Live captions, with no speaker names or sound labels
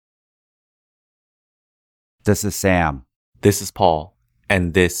This is Sam. This is Paul,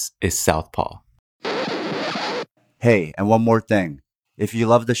 and this is Southpaw. Hey, and one more thing. If you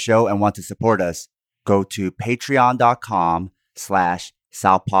love the show and want to support us, go to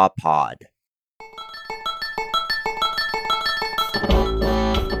patreon.com/southpawpod.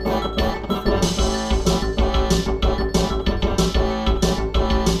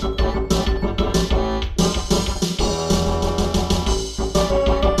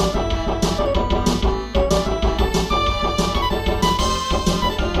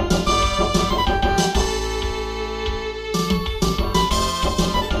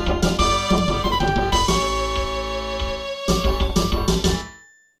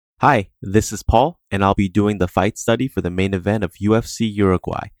 Hi, this is Paul, and I'll be doing the fight study for the main event of UFC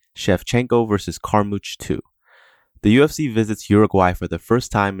Uruguay, Shevchenko vs. Carmouche 2. The UFC visits Uruguay for the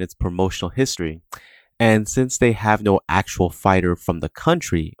first time in its promotional history, and since they have no actual fighter from the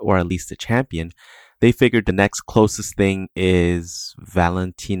country, or at least a champion, they figured the next closest thing is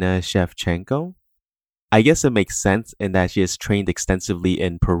Valentina Shevchenko. I guess it makes sense in that she has trained extensively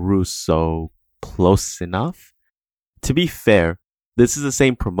in Peru, so close enough. To be fair, this is the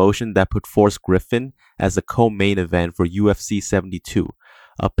same promotion that put Forrest Griffin as the co-main event for UFC 72,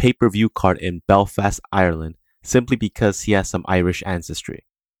 a pay-per-view card in Belfast, Ireland, simply because he has some Irish ancestry.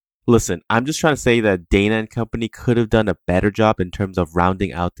 Listen, I'm just trying to say that Dana and company could have done a better job in terms of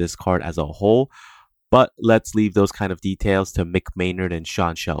rounding out this card as a whole, but let's leave those kind of details to Mick Maynard and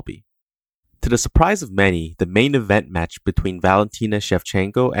Sean Shelby. To the surprise of many, the main event match between Valentina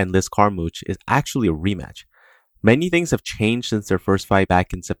Shevchenko and Liz Carmouche is actually a rematch. Many things have changed since their first fight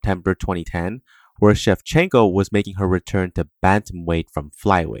back in September 2010, where Shevchenko was making her return to bantamweight from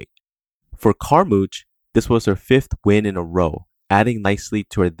flyweight. For Carmouche, this was her fifth win in a row, adding nicely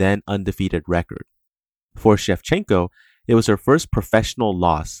to her then undefeated record. For Shevchenko, it was her first professional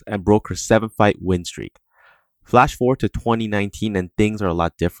loss and broke her 7-fight win streak. Flash forward to 2019 and things are a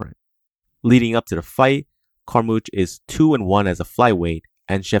lot different. Leading up to the fight, Carmouche is 2-1 as a flyweight,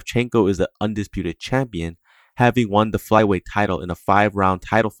 and Shevchenko is the undisputed champion, having won the flyweight title in a 5-round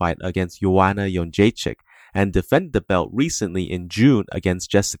title fight against Joanna Jędrzejczyk and defended the belt recently in June against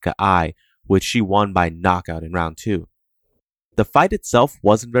Jessica Eye, which she won by knockout in round 2. The fight itself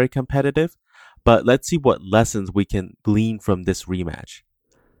wasn't very competitive, but let's see what lessons we can glean from this rematch.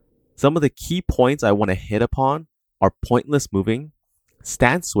 Some of the key points I want to hit upon are pointless moving,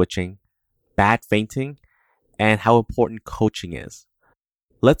 stance switching, bad feinting, and how important coaching is.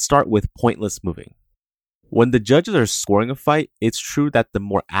 Let's start with pointless moving. When the judges are scoring a fight, it's true that the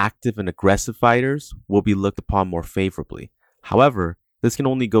more active and aggressive fighters will be looked upon more favorably. However, this can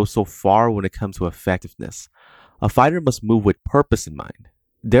only go so far when it comes to effectiveness. A fighter must move with purpose in mind.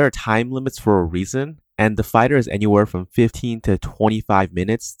 There are time limits for a reason, and the fighter has anywhere from 15 to 25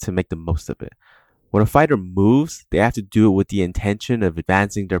 minutes to make the most of it. When a fighter moves, they have to do it with the intention of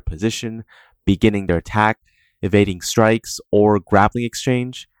advancing their position, beginning their attack, evading strikes or grappling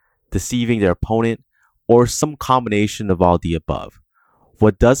exchange, deceiving their opponent, or some combination of all the above.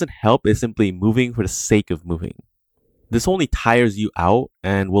 What doesn't help is simply moving for the sake of moving. This only tires you out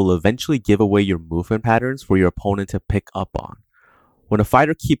and will eventually give away your movement patterns for your opponent to pick up on. When a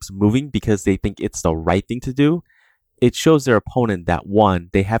fighter keeps moving because they think it's the right thing to do, it shows their opponent that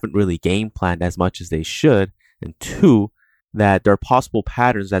 1, they haven't really game planned as much as they should, and 2, that there are possible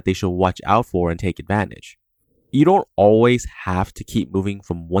patterns that they should watch out for and take advantage. You don't always have to keep moving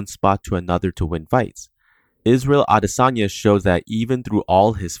from one spot to another to win fights. Israel Adesanya shows that even through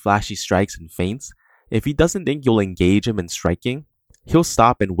all his flashy strikes and feints, if he doesn't think you'll engage him in striking, he'll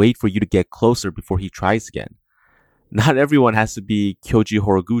stop and wait for you to get closer before he tries again. Not everyone has to be Kyoji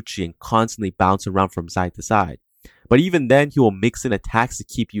Horiguchi and constantly bounce around from side to side, but even then he will mix in attacks to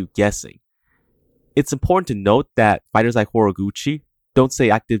keep you guessing. It's important to note that fighters like Horiguchi don't stay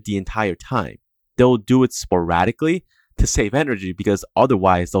active the entire time. They'll do it sporadically to save energy because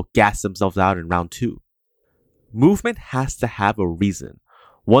otherwise they'll gas themselves out in round 2. Movement has to have a reason.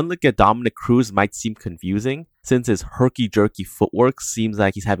 One look at Dominick Cruz might seem confusing since his herky-jerky footwork seems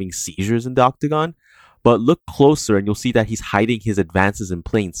like he's having seizures in the octagon, but look closer and you'll see that he's hiding his advances in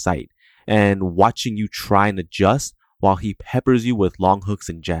plain sight and watching you try and adjust while he peppers you with long hooks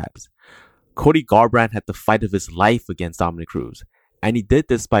and jabs. Cody Garbrandt had the fight of his life against Dominick Cruz, and he did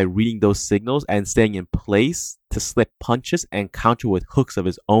this by reading those signals and staying in place to slip punches and counter with hooks of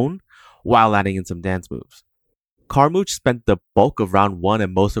his own while adding in some dance moves. Carmouche spent the bulk of round 1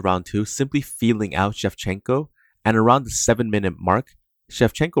 and most of round 2 simply feeling out Shevchenko, and around the 7-minute mark,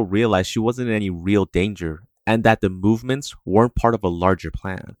 Shevchenko realized she wasn't in any real danger and that the movements weren't part of a larger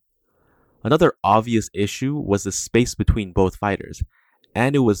plan. Another obvious issue was the space between both fighters,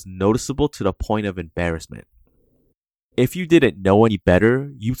 and it was noticeable to the point of embarrassment. If you didn't know any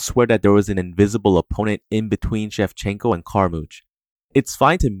better, you'd swear that there was an invisible opponent in between Shevchenko and Carmouche. It's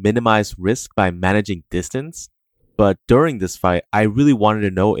fine to minimize risk by managing distance, but during this fight, I really wanted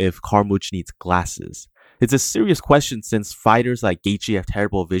to know if Carmouche needs glasses. It's a serious question since fighters like Gaethje have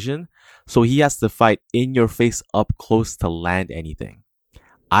terrible vision, so he has to fight in your face up close to land anything.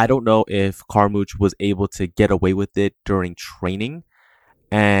 I don't know if Carmouche was able to get away with it during training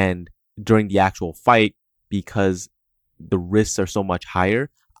and during the actual fight because the risks are so much higher.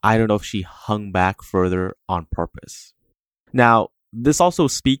 I don't know if she hung back further on purpose. Now, this also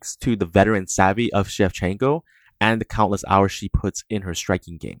speaks to the veteran savvy of Shevchenko and the countless hours she puts in her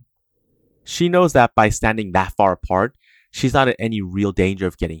striking game. She knows that by standing that far apart, she's not in any real danger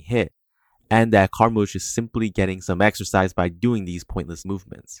of getting hit, and that Carmouche is simply getting some exercise by doing these pointless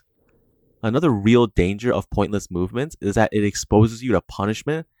movements. Another real danger of pointless movements is that it exposes you to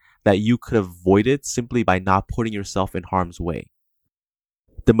punishment that you could have avoided simply by not putting yourself in harm's way.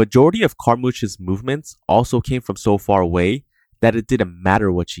 The majority of Carmouche's movements also came from so far away that it didn't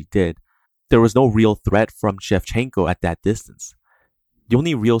matter what she did. There was no real threat from Shevchenko at that distance. The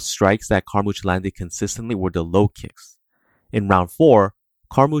only real strikes that Carmouche landed consistently were the low kicks. In round 4,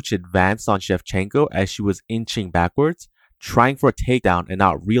 Carmouche advanced on Shevchenko as she was inching backwards, trying for a takedown and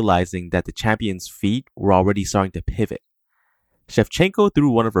not realizing that the champion's feet were already starting to pivot. Shevchenko threw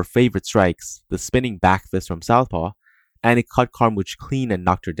one of her favorite strikes, the spinning back fist from southpaw, and it cut Carmouche clean and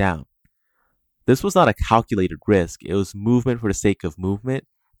knocked her down. This was not a calculated risk, it was movement for the sake of movement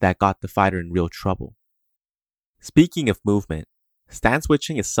that got the fighter in real trouble. Speaking of movement, stance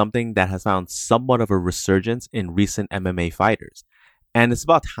switching is something that has found somewhat of a resurgence in recent MMA fighters, and it's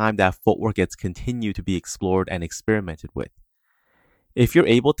about time that footwork gets continued to be explored and experimented with. If you're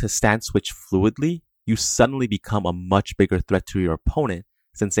able to stance switch fluidly, you suddenly become a much bigger threat to your opponent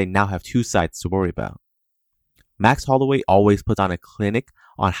since they now have two sides to worry about. Max Holloway always puts on a clinic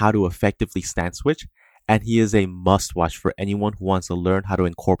on how to effectively stance switch, and he is a must-watch for anyone who wants to learn how to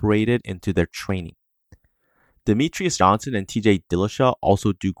incorporate it into their training. Demetrius Johnson and TJ Dillashaw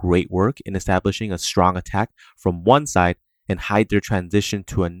also do great work in establishing a strong attack from one side and hide their transition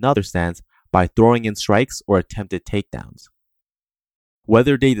to another stance by throwing in strikes or attempted takedowns.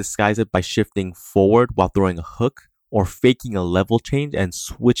 Whether they disguise it by shifting forward while throwing a hook, or faking a level change and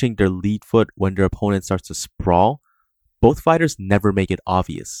switching their lead foot when their opponent starts to sprawl, both fighters never make it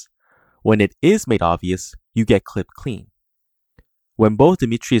obvious. When it is made obvious, you get clipped clean. When both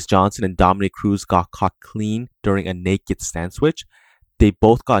Demetrius Johnson and Dominick Cruz got caught clean during a naked stance switch, they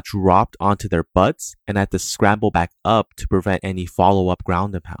both got dropped onto their butts and had to scramble back up to prevent any follow-up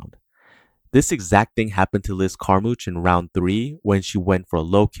ground and pound. This exact thing happened to Liz Carmouche in round 3 when she went for a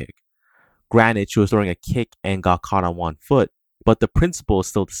low kick. Granted, she was throwing a kick and got caught on one foot, but the principle is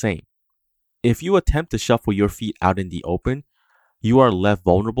still the same. If you attempt to shuffle your feet out in the open, you are left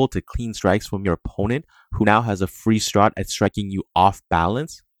vulnerable to clean strikes from your opponent, who now has a free shot at striking you off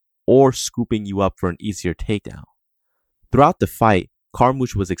balance or scooping you up for an easier takedown. Throughout the fight,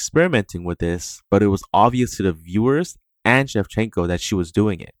 Carmouche was experimenting with this, but it was obvious to the viewers and Shevchenko that she was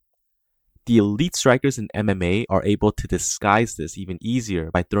doing it. The elite strikers in MMA are able to disguise this even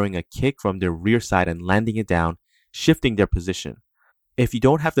easier by throwing a kick from their rear side and landing it down, shifting their position. If you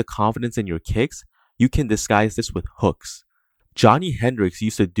don't have the confidence in your kicks, you can disguise this with hooks. Johnny Hendricks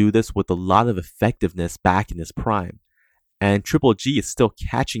used to do this with a lot of effectiveness back in his prime, and Triple G is still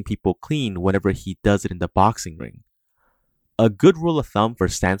catching people clean whenever he does it in the boxing ring. A good rule of thumb for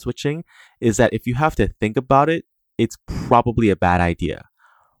stance switching is that if you have to think about it, it's probably a bad idea.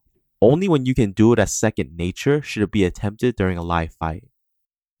 Only when you can do it as second nature should it be attempted during a live fight.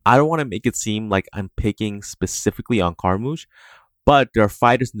 I don't want to make it seem like I'm picking specifically on Carmouche, but there are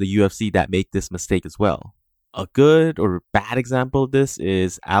fighters in the UFC that make this mistake as well. A good or bad example of this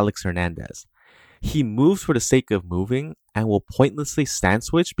is Alex Hernandez. He moves for the sake of moving and will pointlessly stance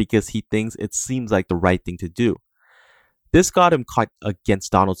switch because he thinks it seems like the right thing to do. This got him caught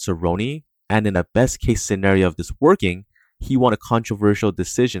against Donald Cerrone, and in a best case scenario of this working, he won a controversial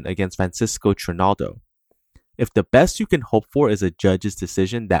decision against Francisco Trinaldo. If the best you can hope for is a judge's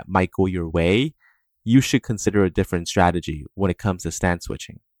decision that might go your way, you should consider a different strategy when it comes to stance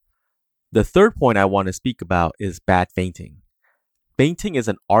switching. The third point I want to speak about is bad feinting. Feinting is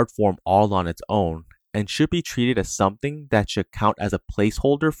an art form all on its own and should be treated as something that should count as a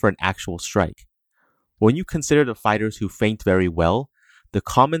placeholder for an actual strike. When you consider the fighters who feint very well, the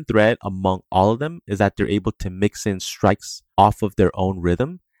common thread among all of them is that they're able to mix in strikes off of their own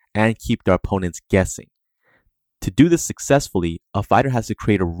rhythm and keep their opponents guessing. To do this successfully, a fighter has to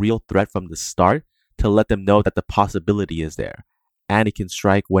create a real threat from the start to let them know that the possibility is there, and it can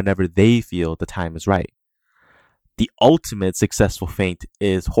strike whenever they feel the time is right. The ultimate successful feint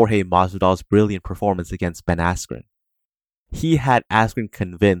is Jorge Masvidal's brilliant performance against Ben Askren. He had Askren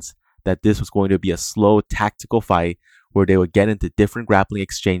convinced that this was going to be a slow tactical fight where they would get into different grappling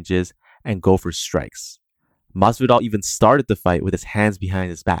exchanges and go for strikes. Masvidal even started the fight with his hands behind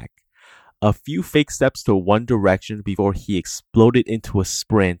his back. A few fake steps to one direction before he exploded into a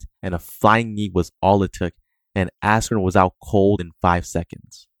sprint, and a flying knee was all it took, and Askren was out cold in 5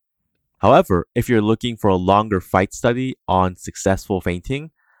 seconds. However, if you're looking for a longer fight study on successful feinting,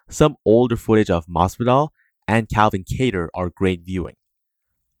 some older footage of Masvidal and Calvin Kattar are great viewing.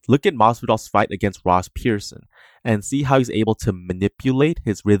 Look at Masvidal's fight against Ross Pearson and see how he's able to manipulate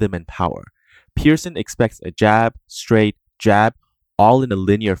his rhythm and power. Pearson expects a jab, straight, jab, all in a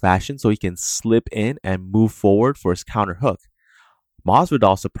linear fashion so he can slip in and move forward for his counter hook.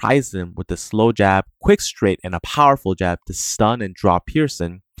 Masvidal surprised him with a slow jab, quick straight, and a powerful jab to stun and drop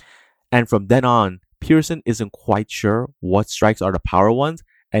Pearson. And from then on, Pearson isn't quite sure what strikes are the power ones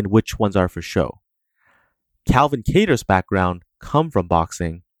and which ones are for show. Calvin Kattar's background comes from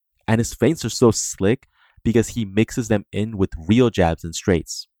boxing, and his feints are so slick because he mixes them in with real jabs and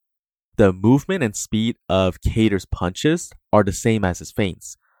straights. The movement and speed of Kattar's punches are the same as his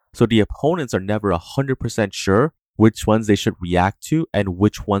feints, so the opponents are never 100% sure which ones they should react to and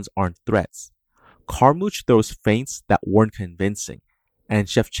which ones aren't threats. Carmouche throws feints that weren't convincing, and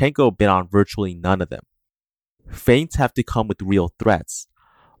Shevchenko bit on virtually none of them. Feints have to come with real threats,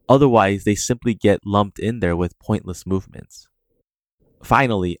 otherwise they simply get lumped in there with pointless movements.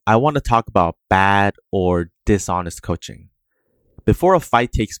 Finally, I want to talk about bad or dishonest coaching. Before a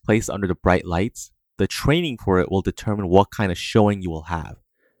fight takes place under the bright lights, the training for it will determine what kind of showing you will have.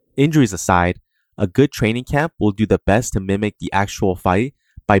 Injuries aside, a good training camp will do the best to mimic the actual fight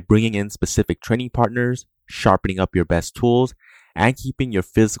by bringing in specific training partners, sharpening up your best tools, and keeping your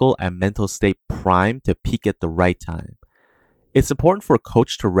physical and mental state primed to peak at the right time. It's important for a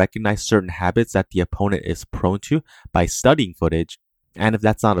coach to recognize certain habits that the opponent is prone to by studying footage, and if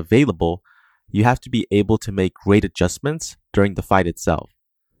that's not available, you have to be able to make great adjustments during the fight itself.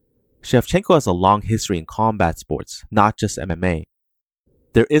 Shevchenko has a long history in combat sports, not just MMA.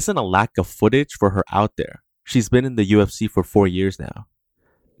 There isn't a lack of footage for her out there. She's been in the UFC for 4 years now.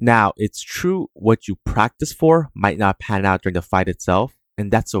 Now, it's true what you practice for might not pan out during the fight itself,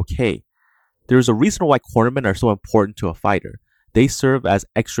 and that's okay. There's a reason why cornermen are so important to a fighter. They serve as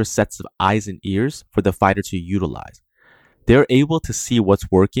extra sets of eyes and ears for the fighter to utilize. They're able to see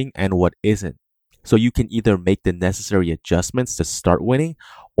what's working and what isn't, so you can either make the necessary adjustments to start winning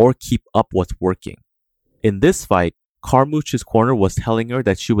or keep up what's working. In this fight, Carmouche's corner was telling her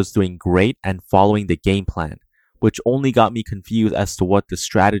that she was doing great and following the game plan, which only got me confused as to what the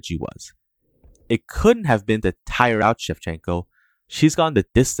strategy was. It couldn't have been to tire out Shevchenko. She's gone the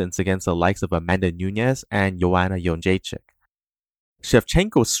distance against the likes of Amanda Nunes and Joanna Jędrzejczyk.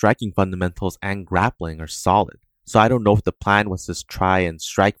 Shevchenko's striking fundamentals and grappling are solid, so I don't know if the plan was to try and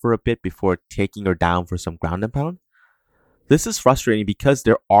strike for a bit before taking her down for some ground and pound. This is frustrating because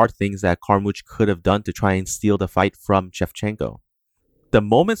there are things that Carmouche could have done to try and steal the fight from Shevchenko. The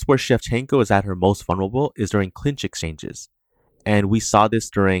moments where Shevchenko is at her most vulnerable is during clinch exchanges, and we saw this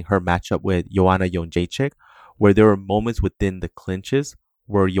during her matchup with Joanna Jędrzejczyk, where there were moments within the clinches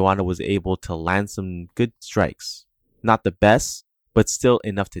where Joanna was able to land some good strikes. Not the best, but still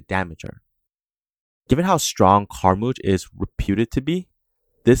enough to damage her. Given how strong Carmouche is reputed to be,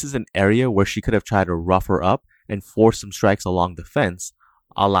 this is an area where she could have tried to rough her up and force some strikes along the fence,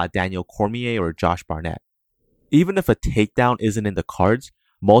 a la Daniel Cormier or Josh Barnett. Even if a takedown isn't in the cards,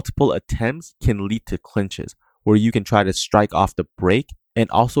 multiple attempts can lead to clinches, where you can try to strike off the break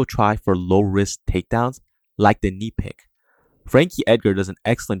and also try for low-risk takedowns like the knee pick. Frankie Edgar does an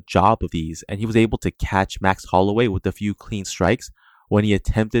excellent job of these, and he was able to catch Max Holloway with a few clean strikes when he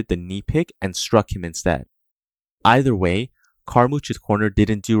attempted the knee pick and struck him instead. Either way, Carmouche's corner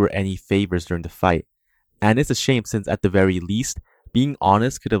didn't do her any favors during the fight, and it's a shame since at the very least, being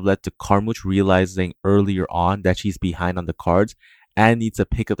honest could have led to Carmouche realizing earlier on that she's behind on the cards and needs to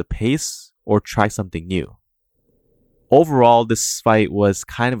pick up the pace or try something new. Overall, this fight was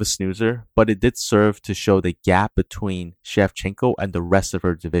kind of a snoozer, but it did serve to show the gap between Shevchenko and the rest of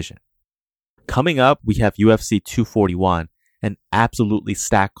her division. Coming up, we have UFC 241, an absolutely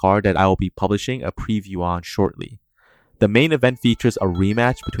stacked card that I will be publishing a preview on shortly. The main event features a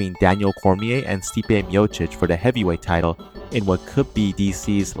rematch between Daniel Cormier and Stipe Miocic for the heavyweight title in what could be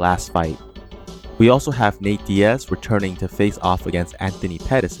DC's last fight. We also have Nate Diaz returning to face off against Anthony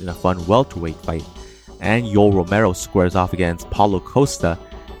Pettis in a fun welterweight fight, and Yoel Romero squares off against Paulo Costa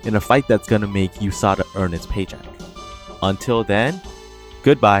in a fight that's gonna make USADA earn its paycheck. Until then,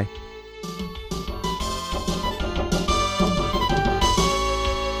 goodbye.